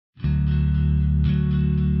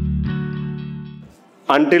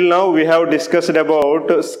Until now we have discussed about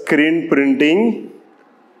screen printing.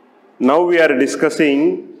 Now we are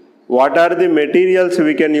discussing what are the materials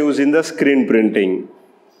we can use in the screen printing.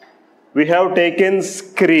 We have taken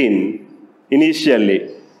screen initially.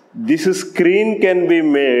 This screen can be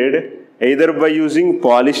made either by using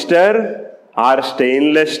polyester or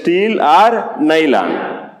stainless steel or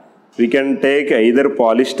nylon. We can take either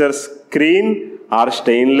polyester screen or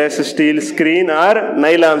stainless steel screen or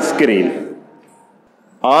nylon screen.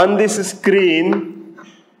 On this screen,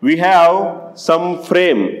 we have some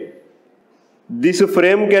frame. This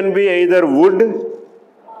frame can be either wood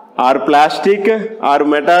or plastic or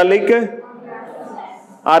metallic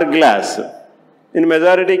or glass. In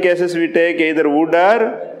majority cases, we take either wood or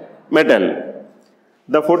metal.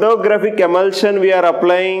 The photographic emulsion we are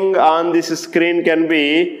applying on this screen can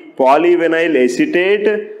be polyvinyl acetate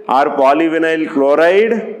or polyvinyl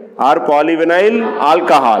chloride or polyvinyl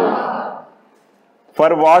alcohol.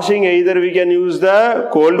 For washing, either we can use the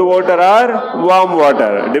cold water or warm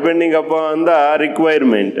water, depending upon the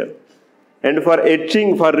requirement. And for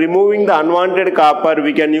etching, for removing the unwanted copper,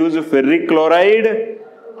 we can use ferric chloride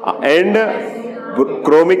and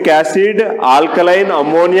chromic acid, alkaline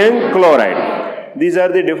ammonium chloride. These are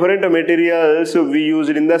the different materials we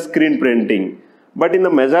used in the screen printing. But in the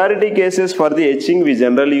majority cases for the etching, we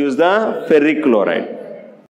generally use the ferric chloride.